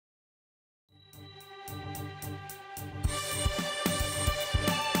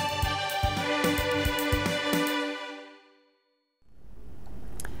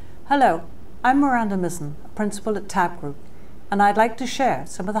Hello, I'm Miranda Mizen, a principal at TABB Group, and I'd like to share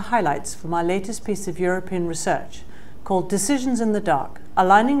some of the highlights from our latest piece of European research called Decisions in the Dark,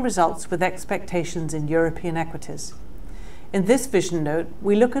 Aligning Results with Expectations in European Equities. In this vision note,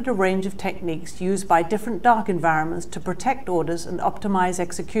 we look at a range of techniques used by different dark environments to protect orders and optimize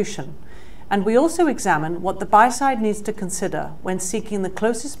execution, and we also examine what the buy side needs to consider when seeking the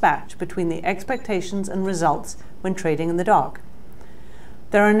closest match between the expectations and results when trading in the dark.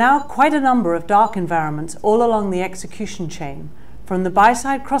 There are now quite a number of dark environments all along the execution chain, from the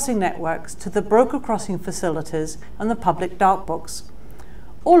buy-side crossing networks to the broker crossing facilities and the public dark books.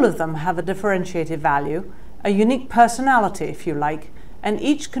 All of them have a differentiated value, a unique personality if you like, and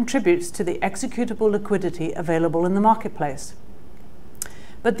each contributes to the executable liquidity available in the marketplace.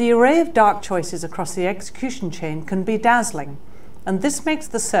 But the array of dark choices across the execution chain can be dazzling, and this makes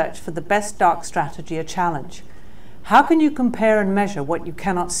the search for the best dark strategy a challenge. How can you compare and measure what you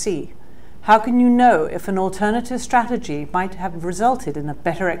cannot see? How can you know if an alternative strategy might have resulted in a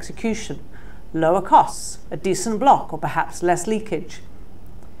better execution, lower costs, a decent block, or perhaps less leakage?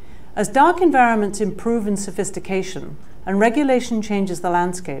 As dark environments improve in sophistication and regulation changes the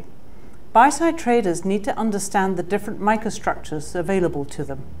landscape, buy-side traders need to understand the different microstructures available to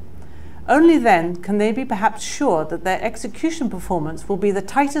them. Only then can they be perhaps sure that their execution performance will be the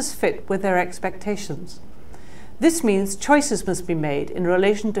tightest fit with their expectations. This means choices must be made in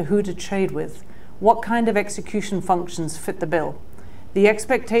relation to who to trade with, what kind of execution functions fit the bill, the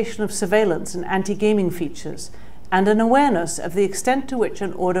expectation of surveillance and anti-gaming features, and an awareness of the extent to which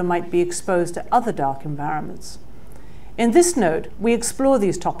an order might be exposed to other dark environments. In this note, we explore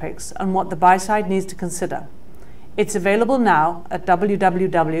these topics and what the buy side needs to consider. It's available now at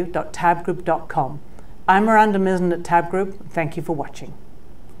www.tabbgroup.com. I'm Miranda Mizen at TABB Group. Thank you for watching.